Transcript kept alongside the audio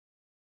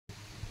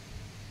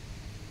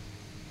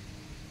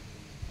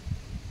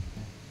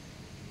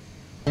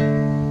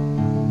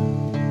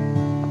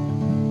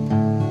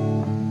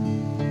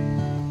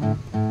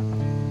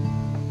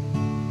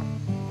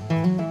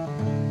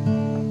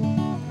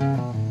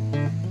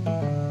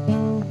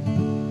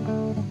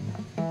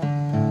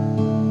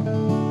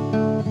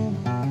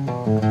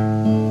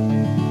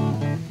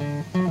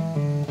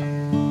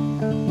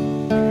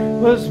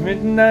'Twas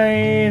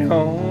midnight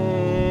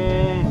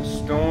on a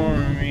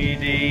stormy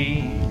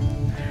day.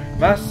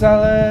 My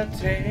solitary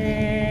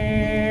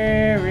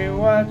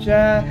watch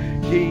I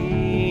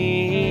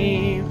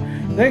keep.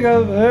 Think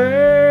of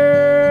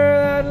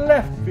her I'd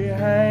left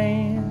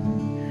behind,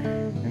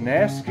 and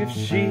ask if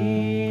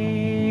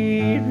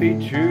she'd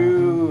be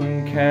true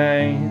and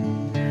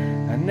kind.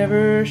 I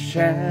never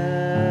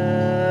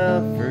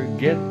shall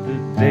forget the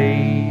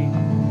day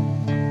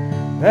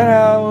that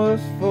I was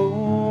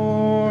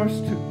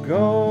forced to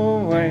go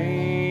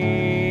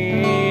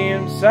away.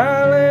 In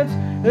silence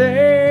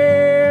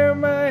there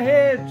my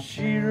head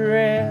she'd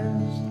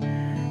rest,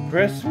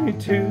 press me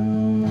to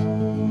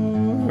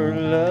her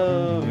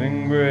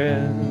loving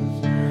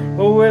breast.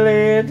 Oh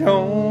Willie,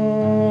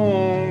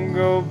 don't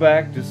go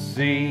back to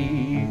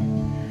sea.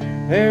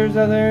 There's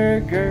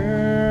other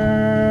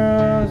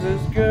girls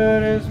as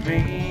good as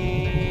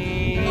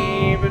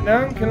me, but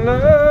none can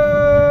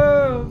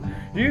love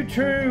you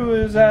true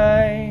as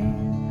I.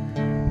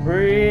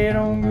 Pray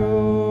don't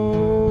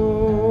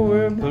go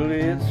where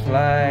bullets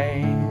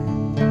fly.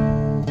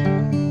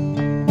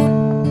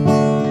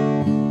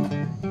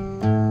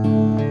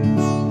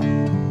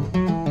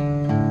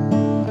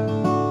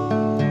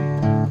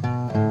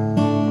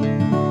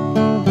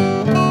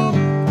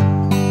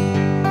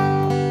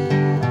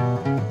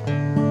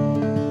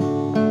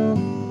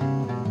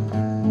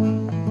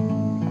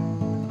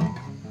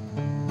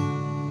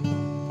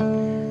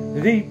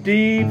 The deep,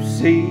 deep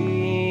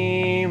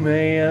sea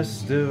may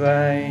us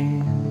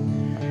divide,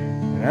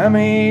 and I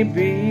may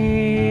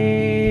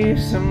be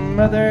some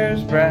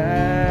other's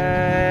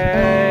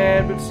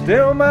bride, but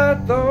still my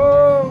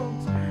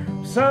thoughts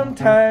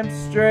sometimes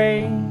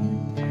stray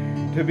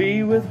to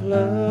be with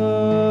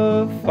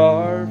love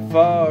far,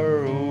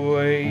 far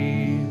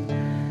away.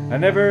 I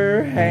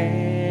never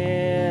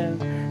had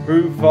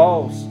proved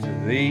false to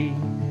thee.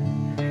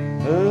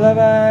 The love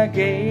I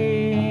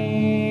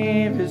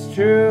gave is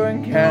true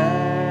and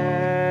kind,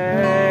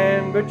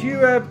 but you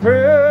have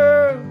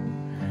proved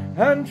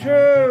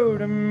untrue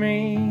to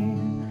me,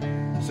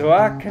 so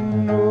I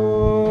can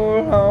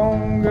no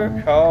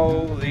longer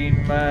call thee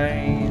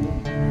mine.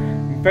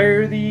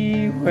 Fare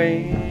thee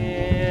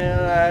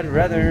well, I'd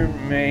rather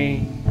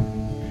make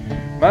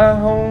my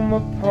home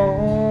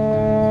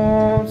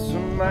upon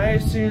some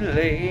icy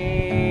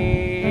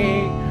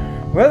lake,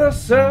 where the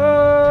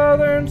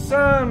southern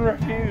sun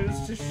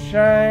refused to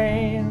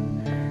shine,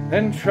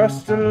 than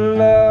trust a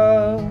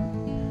love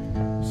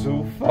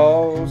so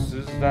false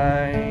as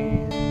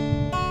thine.